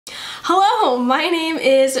Hello, my name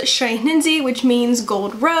is Shweihninzy, which means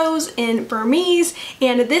gold rose in Burmese,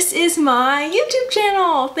 and this is my YouTube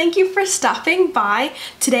channel. Thank you for stopping by.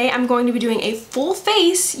 Today I'm going to be doing a full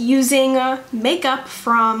face using makeup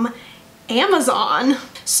from Amazon.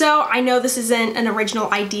 So I know this isn't an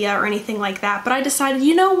original idea or anything like that, but I decided,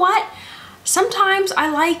 you know what? Sometimes I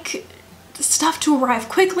like stuff to arrive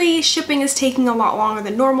quickly. Shipping is taking a lot longer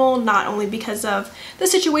than normal, not only because of the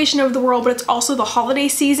situation of the world, but it's also the holiday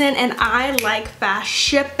season and I like fast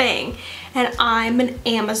shipping and I'm an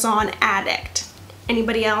Amazon addict.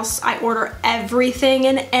 Anybody else? I order everything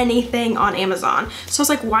and anything on Amazon. So I was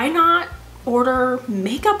like, why not order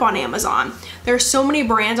makeup on Amazon? There's so many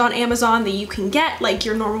brands on Amazon that you can get, like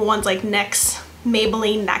your normal ones like NYX,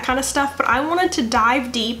 Maybelline, that kind of stuff, but I wanted to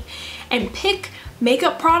dive deep and pick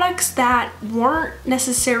makeup products that weren't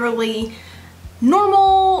necessarily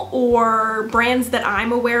normal or brands that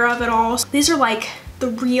I'm aware of at all. So these are like the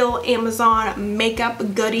real Amazon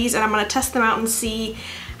makeup goodies and I'm gonna test them out and see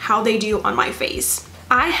how they do on my face.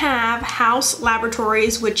 I have Haus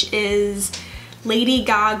Laboratories, which is Lady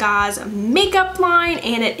Gaga's makeup line,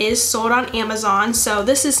 and it is sold on Amazon. So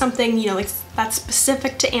this is something, you know, like that's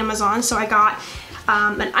specific to Amazon. So I got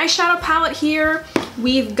an eyeshadow palette here.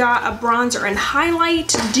 We've got a bronzer and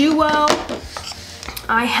highlight duo.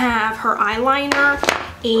 I have her eyeliner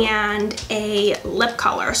and a lip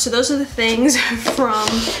color. So those are the things from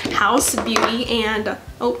Haus Beauty, and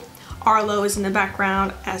oh, Arlo is in the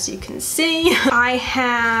background, as you can see. I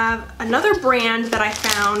have another brand that I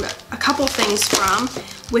found a couple things from,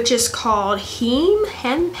 which is called Heme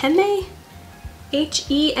Heme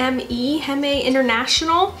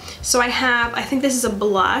International. So I think this is a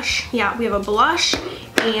blush. Yeah, we have a blush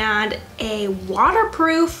and a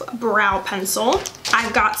waterproof brow pencil.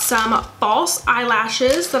 I've got some false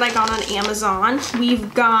eyelashes that I got on Amazon.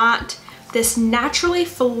 We've got this Naturally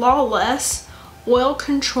Flawless oil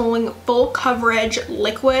controlling full coverage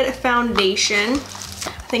liquid foundation.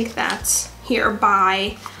 I think that's here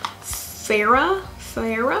by Farah.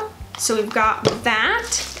 So we've got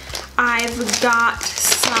that. I've got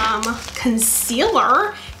some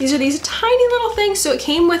concealer. These are these tiny little things. So it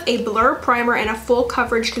came with a blur primer and a full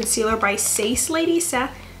coverage concealer by Sace Lady,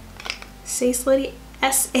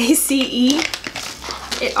 S-A-C-E.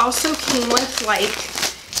 It also came with like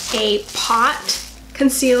a pot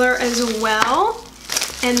concealer as well.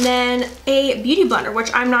 And then a beauty blender, which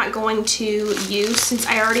I'm not going to use since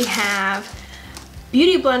I already have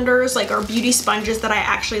beauty blenders, like, or beauty sponges that I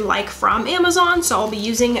actually like from Amazon, so I'll be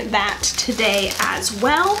using that today as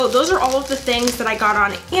well. So those are all of the things that I got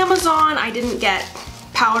on Amazon. I didn't get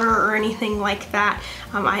powder or anything like that.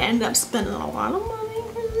 I ended up spending a lot of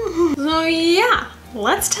money. So yeah,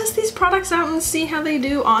 let's test these products out and see how they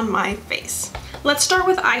do on my face. Let's start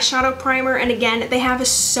with eyeshadow primer, and again, they have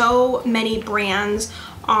so many brands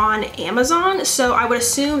on Amazon, so I would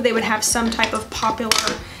assume they would have some type of popular,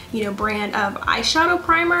 you know, brand of eyeshadow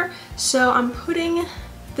primer. So I'm putting,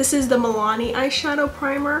 this is the Milani eyeshadow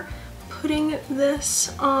primer, putting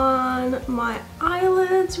this on my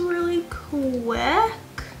eyelids really quick.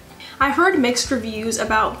 I heard mixed reviews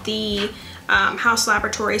about the Haus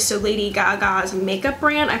Laboratories, so Lady Gaga's makeup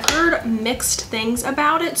brand. I've heard mixed things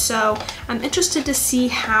about it, so I'm interested to see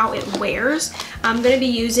how it wears. I'm going to be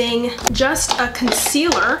using just a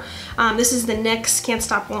concealer. This is the NYX Can't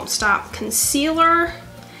Stop Won't Stop concealer.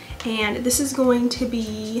 And this is going to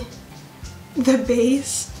be the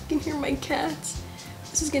base. You can hear my cats.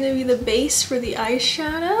 This is going to be the base for the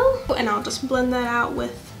eyeshadow. And I'll just blend that out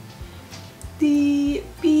with the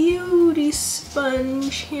beauty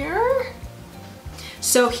sponge here.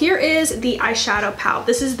 So here is the eyeshadow palette.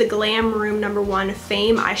 This is the Glam Room #1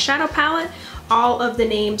 Fame eyeshadow palette. All of the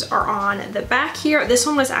names are on the back here. This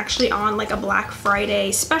one was actually on like a Black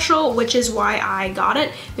Friday special, which is why I got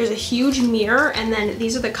it. There's a huge mirror, and then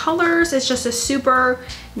these are the colors. It's just a super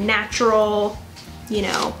natural, you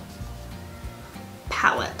know,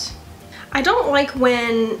 palette. I don't like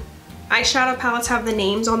when eyeshadow palettes have the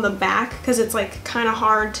names on the back because it's like kind of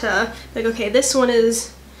hard to, like, okay, this one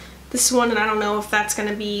is this one, and I don't know if that's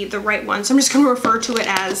gonna be the right one. So I'm just gonna refer to it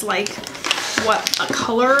as like what a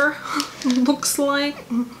color looks like.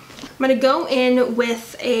 I'm gonna go in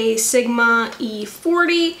with a Sigma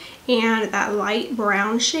E40 and that light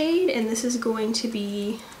brown shade, and this is going to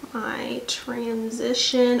be my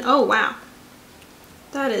transition. Oh wow,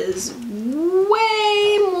 that is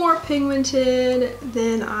way more pigmented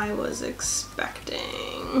than I was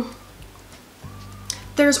expecting.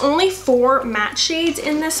 There's only 4 matte shades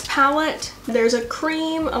in this palette. There's a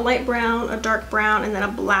cream, a light brown, a dark brown, and then a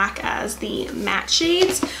black as the matte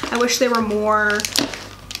shades. I wish there were more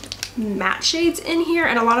matte shades in here,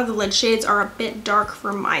 and a lot of the lid shades are a bit dark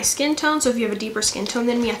for my skin tone, so if you have a deeper skin tone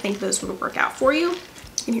than me, I think those would work out for you.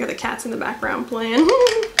 You can hear the cats in the background playing.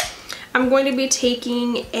 I'm going to be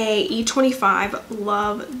taking a E25,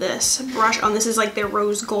 love this brush on. This is like their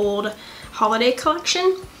rose gold holiday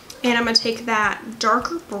collection, and I'm going to take that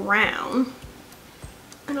darker brown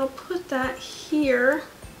and I'll put that here,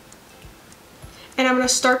 and I'm going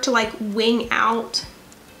to start to like wing out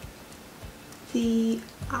the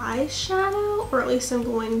eyeshadow, or at least I'm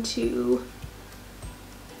going to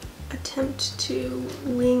attempt to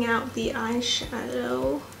wing out the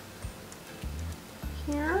eyeshadow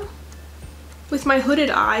here. With my hooded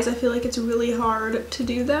eyes, I feel like it's really hard to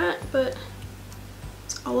do that, but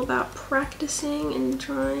it's all about practicing and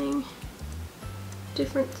trying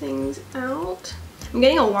different things out. I'm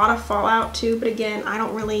getting a lot of fallout too, but again, I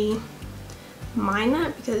don't really mind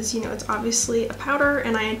that because, you know, it's obviously a powder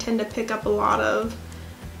and I intend to pick up a lot of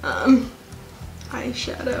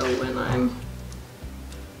eyeshadow when I'm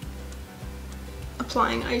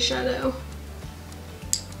applying eyeshadow.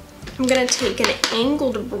 I'm gonna take an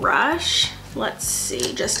angled brush. Let's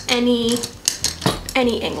see, just any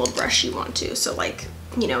angled brush you want to. So like,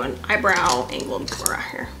 you know, an eyebrow angled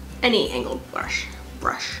brush here. Any angled brush.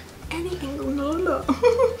 Any angled, no.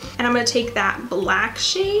 And I'm gonna take that black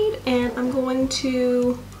shade and I'm going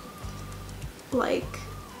to like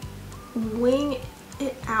wing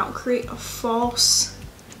it out, create a false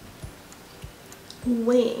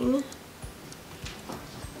wing.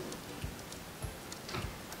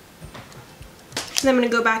 And then I'm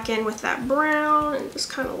going to go back in with that brown and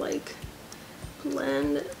just kind of like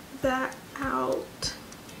blend that out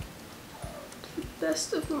to the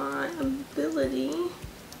best of my ability.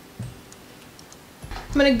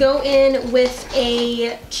 I'm going to go in with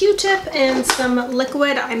a Q-tip and some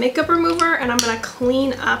liquid eye makeup remover, and I'm going to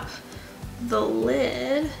clean up the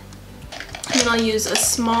lid. And then I'll use a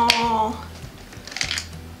small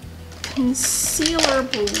concealer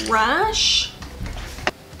brush.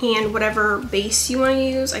 And whatever base you want to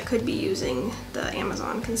use, I could be using the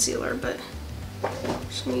Amazon concealer, but I'm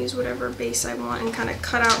just going to use whatever base I want and kind of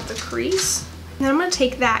cut out the crease. And then I'm going to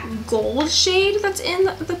take that gold shade that's in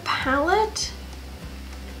the palette.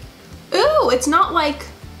 Ooh, it's not like,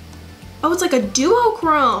 oh, it's like a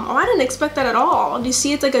duochrome. Oh, I didn't expect that at all. Do you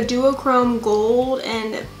see it's like a duochrome gold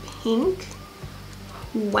and pink?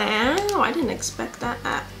 Wow, I didn't expect that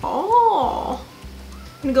at all.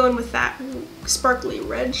 I'm gonna go in with that sparkly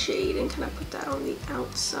red shade and kind of put that on the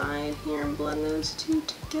outside here and blend those two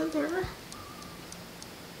together.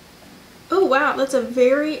 Oh wow, that's a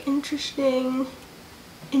very interesting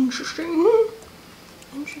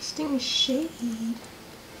shade.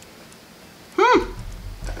 And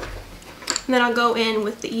then I'll go in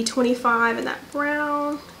with the E25 and that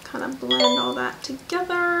brown, kind of blend all that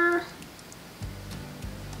together.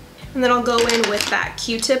 And then I'll go in with that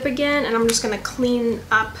Q-tip again, and I'm just gonna clean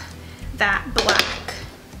up that black,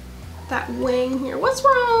 that wing here. What's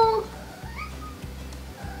wrong?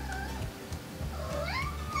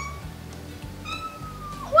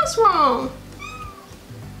 What's wrong?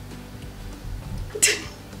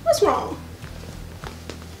 What's wrong?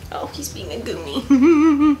 Oh, he's being a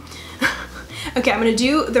goonie. Okay, I'm gonna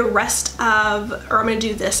do the rest of, or I'm gonna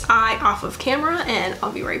do this eye off of camera and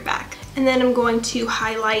I'll be right back. And then I'm going to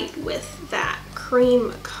highlight with that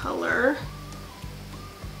cream color.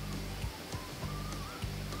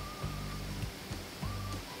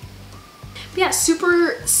 But yeah,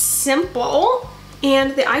 super simple.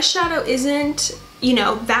 And the eyeshadow isn't, you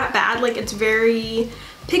know, that bad. Like, it's very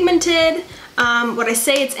pigmented. Would I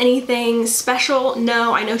say it's anything special?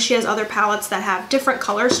 No, I know she has other palettes that have different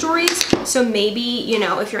color stories. So maybe, you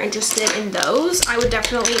know, if you're interested in those, I would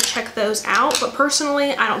definitely check those out. But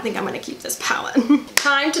personally, I don't think I'm gonna keep this palette.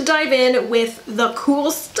 Time to dive in with the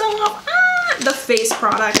cool stuff. The face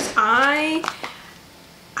products. I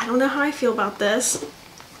don't know how I feel about this.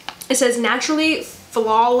 It says naturally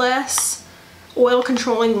flawless, oil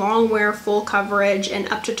controlling, long wear, full coverage, and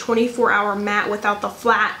up to 24-hour matte without the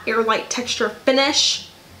flat airlight texture finish.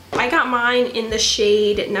 I got mine in the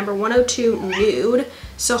shade number 102 Nude,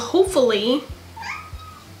 so hopefully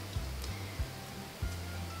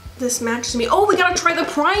this matches me. Oh, we gotta try the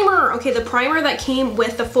primer. Okay, the primer that came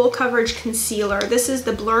with the full coverage concealer. This is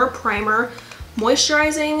the Blur Primer,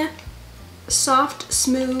 moisturizing, soft,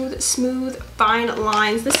 smooth, fine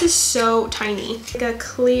lines. This is so tiny. Like a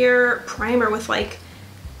clear primer with like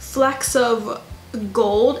flecks of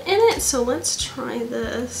gold in it. So let's try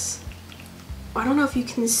this. I don't know if you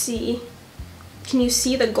can see. Can you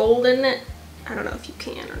see the gold in it? I don't know if you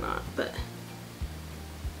can or not, but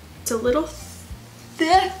it's a little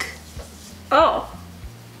thick. Oh,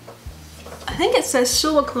 I think it says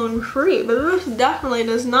silicone free, but this definitely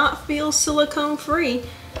does not feel silicone free.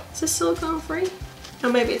 Is this silicone free?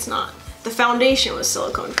 Oh, maybe it's not. The foundation was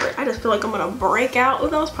silicone free. I just feel like I'm gonna break out. Oh,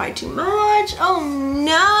 that was probably too much. Oh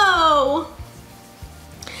no!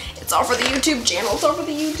 It's all for the YouTube channel. It's all for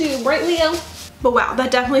the YouTube, right, Leo? But wow,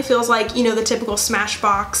 that definitely feels like, you know, the typical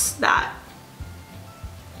Smashbox, that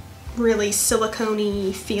really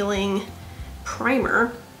silicone-y feeling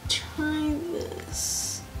primer. Try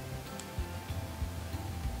this.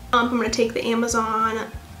 I'm gonna take the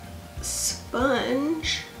Amazon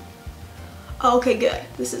sponge. Okay, good.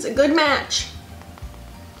 This is a good match.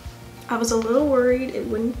 I was a little worried it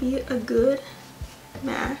wouldn't be a good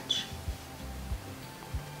match.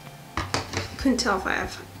 Couldn't tell if I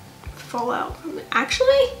have fallout from it.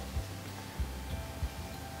 Actually,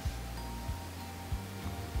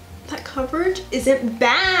 that coverage isn't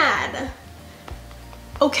bad.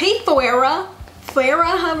 Okay, Fora,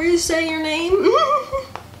 however you say your name.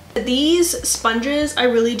 These sponges I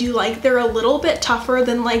really do like. They're a little bit tougher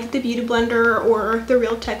than like the Beauty Blender or the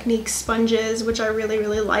Real Techniques sponges, which I really,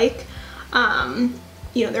 really like.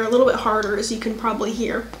 You know, they're a little bit harder, as you can probably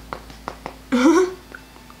hear.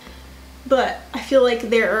 But I feel like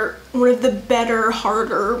they're one of the better,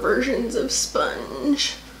 harder versions of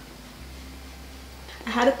sponge.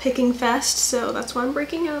 I had a picking fest, so that's why I'm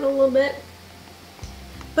breaking out a little bit.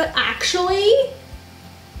 But actually,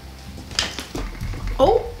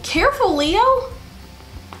 oh, careful, Leo.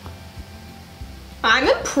 I'm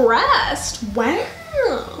impressed.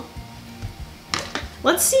 Wow.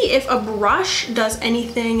 Let's see if a brush does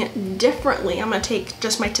anything differently. I'm gonna take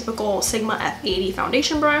just my typical Sigma F80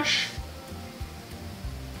 foundation brush.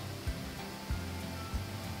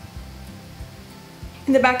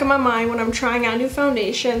 In the back of my mind, when I'm trying out new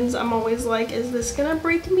foundations, I'm always like, is this gonna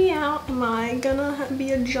break me out? Am I gonna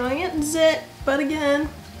be a giant zit? But again,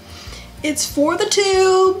 it's for the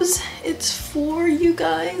tubes. It's for you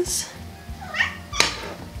guys.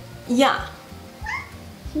 Yeah.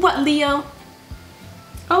 What, Leo?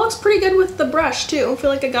 Oh, it looks pretty good with the brush too. I feel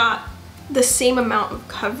like I got the same amount of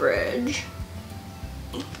coverage.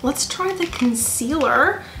 Let's try the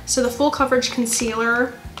concealer. So the full coverage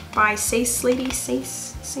concealer by Sace Lady. So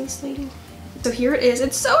here it is.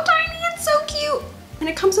 It's so tiny, it's so cute. And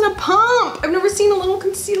it comes in a pump. I've never seen a little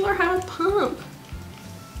concealer have a pump.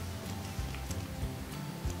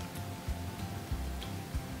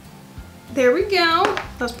 There we go.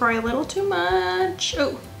 That's probably a little too much.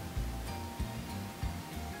 Oh.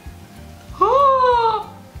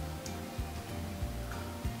 Oh.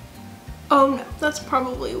 Oh no, that's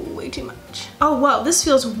probably way too much. Oh whoa, this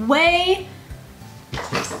feels way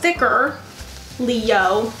thicker,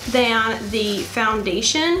 Leo, than the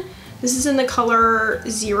foundation. This is in the color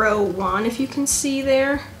 01, if you can see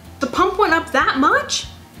there. The pump went up that much?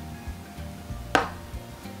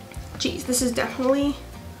 Geez, this is definitely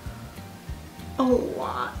a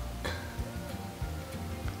lot.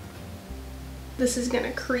 This is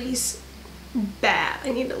gonna crease bad.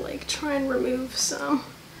 I need to like try and remove some.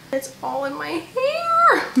 It's all in my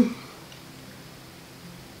hair.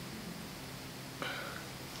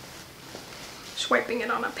 Just wiping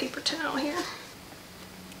it on a paper towel here.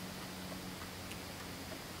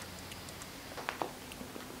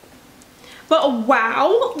 But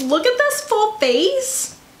wow, look at this full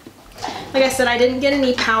face. Like I said, I didn't get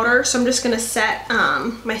any powder, so I'm just gonna set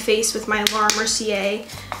my face with my Laura Mercier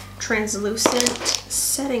translucent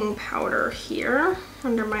setting powder here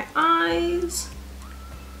under my eyes.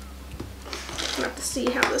 I'm gonna have to see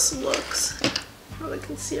how this looks, how the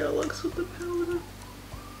concealer looks with the powder.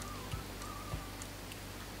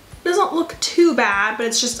 It doesn't look too bad, but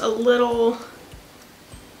it's just a little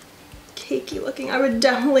cakey looking. I would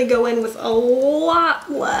definitely go in with a lot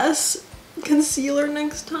less concealer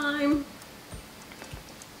next time.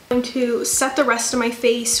 I'm going to set the rest of my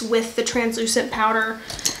face with the translucent powder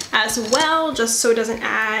as well, just so it doesn't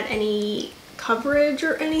add any coverage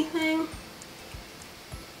or anything.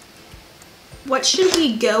 What should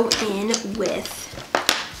we go in with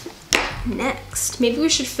next? Maybe we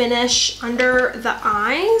should finish under the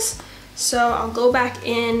eyes. So I'll go back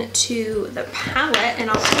into the palette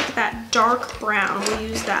and I'll take that dark brown. We'll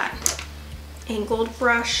use that angled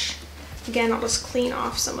brush. Again, I'll just clean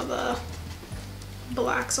off some of the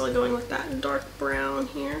black. So I'll go in with that dark brown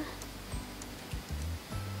here.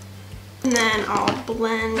 And then I'll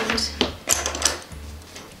blend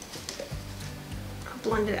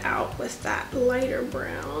it out with that lighter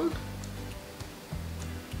brown.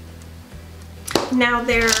 Now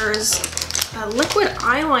there's a liquid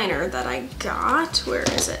eyeliner that I got. Where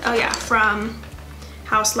is it? Oh yeah, from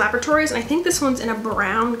House Laboratories. And I think this one's in a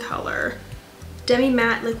brown color. Demi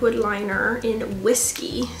Matte Liquid Liner in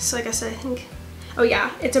Whiskey. So like I said, I think, oh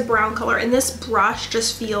yeah, it's a brown color, and this brush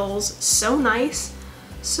just feels so nice.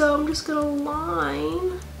 So I'm just gonna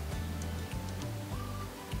line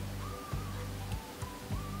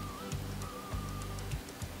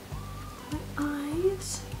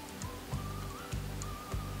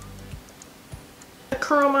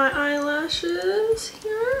curl my eyelashes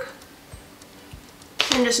here,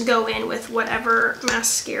 and just go in with whatever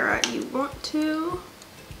mascara you want to.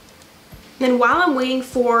 Then while I'm waiting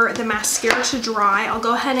for the mascara to dry, I'll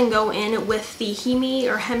go ahead and go in with the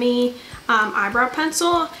Hemi eyebrow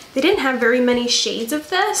pencil. They didn't have very many shades of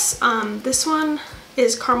this. This one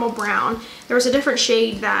is caramel brown. There was a different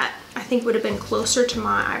shade that I think would have been closer to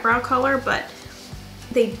my eyebrow color, but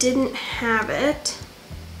they didn't have it.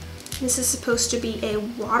 This is supposed to be a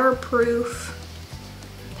waterproof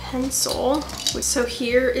pencil. So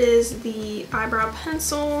here is the eyebrow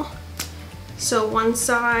pencil. So one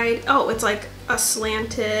side, oh, it's like a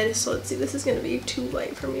slanted. So let's see, this is gonna be too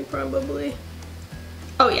light for me probably.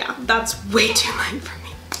 Oh yeah, that's way too light for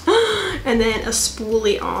me. And then a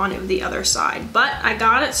spoolie on of the other side. But I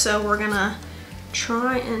got it, so we're gonna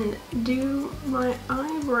try and do my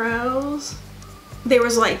eyebrows. There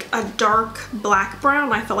was like a dark black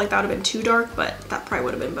brown. I felt like that would have been too dark, but that probably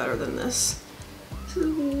would have been better than this. This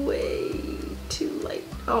is way too light.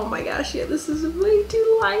 Oh my gosh, yeah, this is way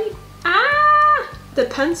too light. Ah! The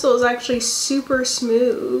pencil is actually super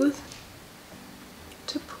smooth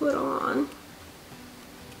to put on.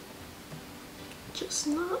 Just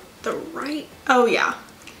not the right, oh yeah,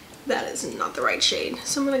 that is not the right shade.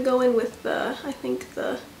 So I'm gonna go in with the, I think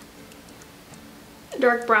the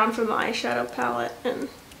dark brown from the eyeshadow palette, and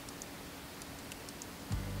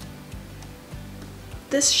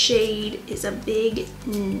this shade is a big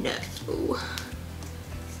no.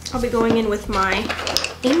 I'll be going in with my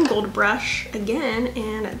angled brush again,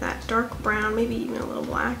 and that dark brown, maybe even a little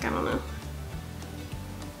black, I don't know.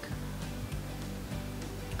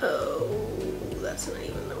 Oh, that's not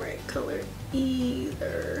even the right color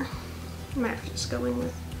either. I might just go in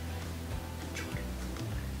with.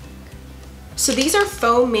 So these are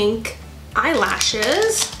faux mink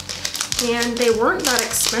eyelashes, and they weren't that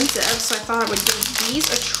expensive, so I thought I would give these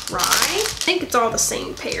a try. I think it's all the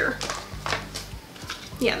same pair.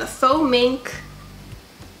 Yeah, the faux mink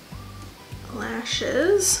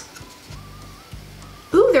lashes.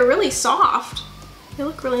 Ooh, they're really soft. They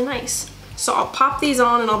look really nice. So I'll pop these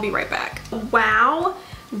on and I'll be right back. Wow,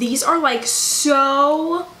 these are like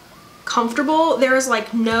so comfortable. There is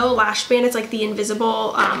like no lash band. It's like the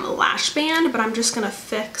invisible lash band, but I'm just gonna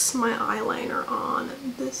fix my eyeliner on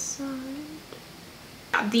this side.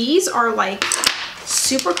 Yeah, these are like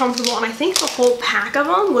super comfortable, and I think the whole pack of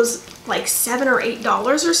them was like $7 or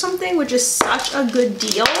 $8 or something, which is such a good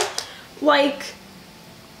deal. Like,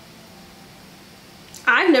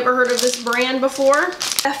 I've never heard of this brand before.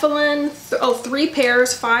 Efflin, 3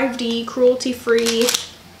 pairs, 5D, cruelty-free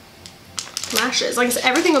lashes. Like I said,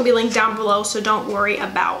 everything will be linked down below, so don't worry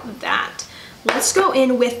about that. Let's go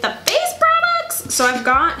in with the face products. So I've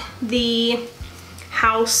got the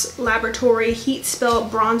House Laboratory Heat Spill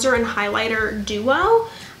Bronzer and Highlighter Duo.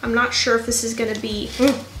 I'm not sure if this is gonna be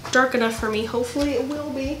dark enough for me. Hopefully it will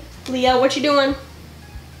be. Leah, what you doing?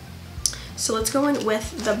 So let's go in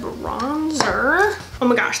with the bronzer. Oh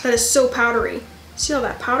my gosh, that is so powdery. See all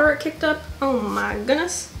that powder it kicked up? Oh my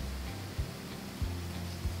goodness.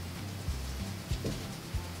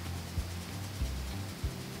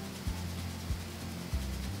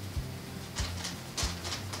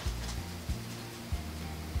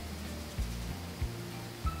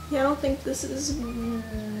 Yeah, I don't think this is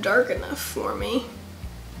dark enough for me.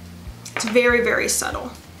 It's very, very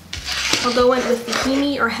subtle. I'll go in with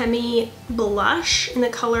the Hemi blush in the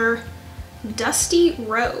color Dusty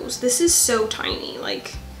Rose. This is so tiny.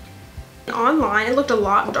 Like, online it looked a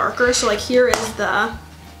lot darker. So like here is the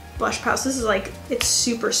blush pouch. This is like, it's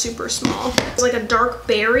super, super small. It's like a dark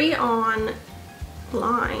berry on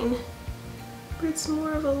line, but it's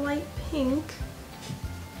more of a light pink.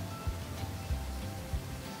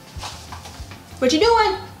 What you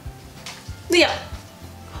doing? Leah!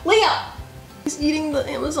 Leah! He's eating the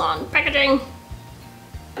Amazon packaging.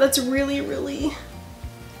 That's really, really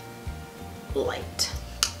light.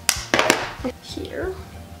 Here.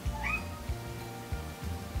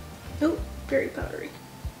 Oh, very powdery.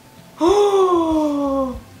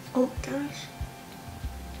 Oh! Oh my gosh.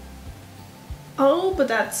 Oh, but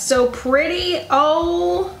that's so pretty.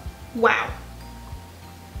 Oh, wow.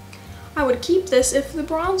 I would keep this if the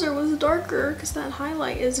bronzer was darker, because that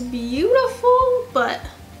highlight is beautiful, but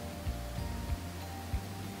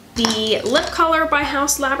the lip color by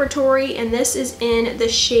House Laboratory, and this is in the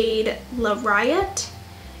shade La Riot.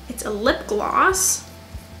 It's a lip gloss.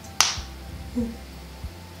 It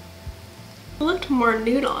looked more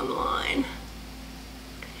nude online.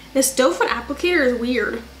 This doe foot applicator is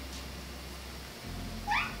weird.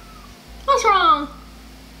 What's wrong?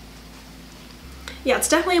 Yeah, it's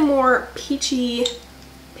definitely more peachy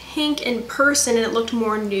pink in person, and it looked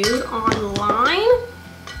more nude online.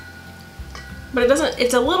 But it doesn't,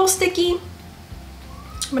 it's a little sticky,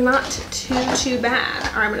 but not too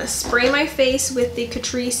bad. All right, I'm gonna spray my face with the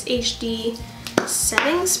Catrice HD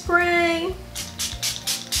setting spray.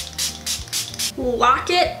 Lock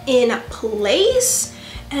it in place.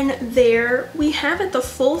 And there we have it, the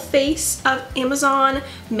full face of Amazon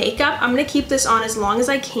makeup. I'm gonna keep this on as long as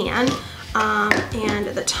I can. And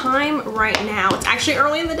the time right now, it's actually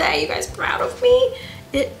early in the day. You guys proud of me?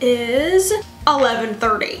 It is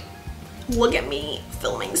 11:30. Look at me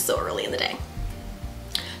filming so early in the day.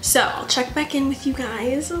 So I'll check back in with you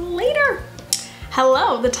guys later.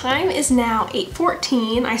 Hello, the time is now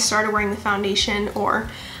 8:14. I started wearing the foundation, or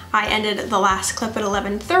I ended the last clip at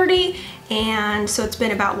 11:30, and so it's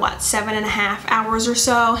been about, what, 7.5 hours or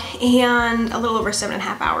so, and a little over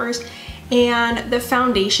 7.5 hours. And the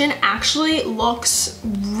foundation actually looks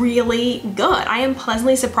really good. I am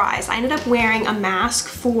pleasantly surprised. I ended up wearing a mask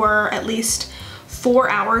for at least 4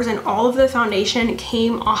 hours, and all of the foundation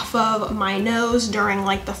came off of my nose during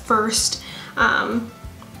like the first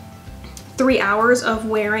 3 hours of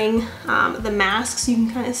wearing the mask. So you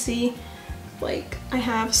can kind of see, like, I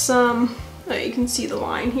have some, you can see the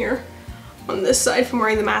line here on this side from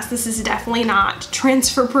wearing the mask. This is definitely not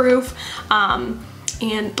transfer proof.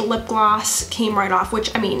 And the lip gloss came right off, which,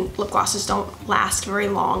 I mean, lip glosses don't last very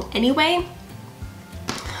long anyway.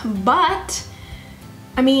 But,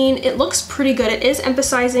 I mean, it looks pretty good. It is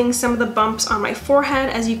emphasizing some of the bumps on my forehead.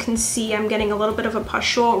 As you can see, I'm getting a little bit of a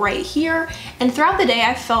pustule right here. And throughout the day,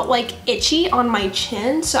 I felt like itchy on my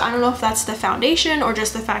chin. So I don't know if that's the foundation or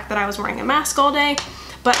just the fact that I was wearing a mask all day.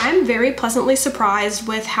 But I'm very pleasantly surprised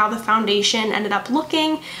with how the foundation ended up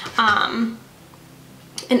looking.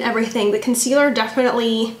 And everything. The concealer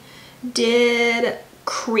definitely did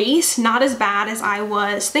crease, not as bad as I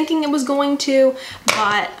was thinking it was going to,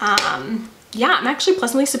 but yeah, I'm actually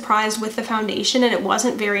pleasantly surprised with the foundation, and it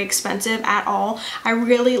wasn't very expensive at all. I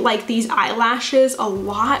really like these eyelashes a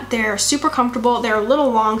lot. They're super comfortable. They're a little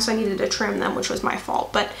long, so I needed to trim them, which was my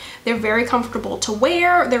fault, but they're very comfortable to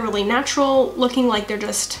wear. They're really natural looking, like they're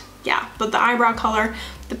just, yeah. But the eyebrow color,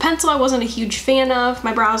 the pencil I wasn't a huge fan of.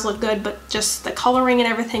 My brows look good, but just the coloring and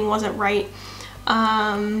everything wasn't right.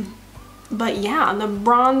 But yeah, the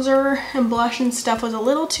bronzer and blush and stuff was a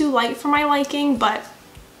little too light for my liking, but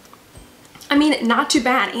I mean, not too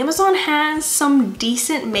bad. Amazon has some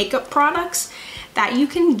decent makeup products that you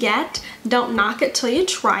can get. Don't knock it till you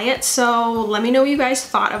try it. So let me know what you guys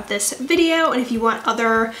thought of this video, and if you want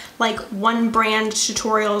other like one brand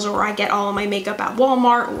tutorials, or I get all of my makeup at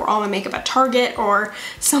Walmart or all my makeup at Target or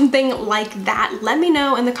something like that, let me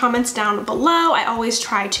know in the comments down below. I always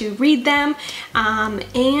try to read them.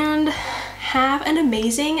 And have an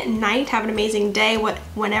amazing night, have an amazing day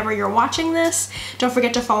whenever you're watching this. Don't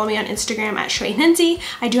forget to follow me on Instagram at Shweihninzy.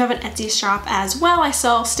 I do have an Etsy shop as well. I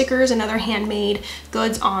sell stickers and other handmade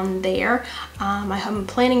goods on there. I'm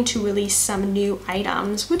planning to release some new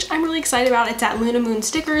items, which I'm really excited about. It's at Luna Moon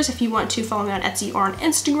Stickers if you want to follow me on Etsy or on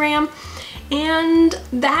Instagram. And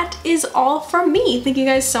that is all from me. Thank you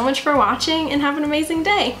guys so much for watching, and have an amazing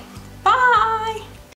day. Bye!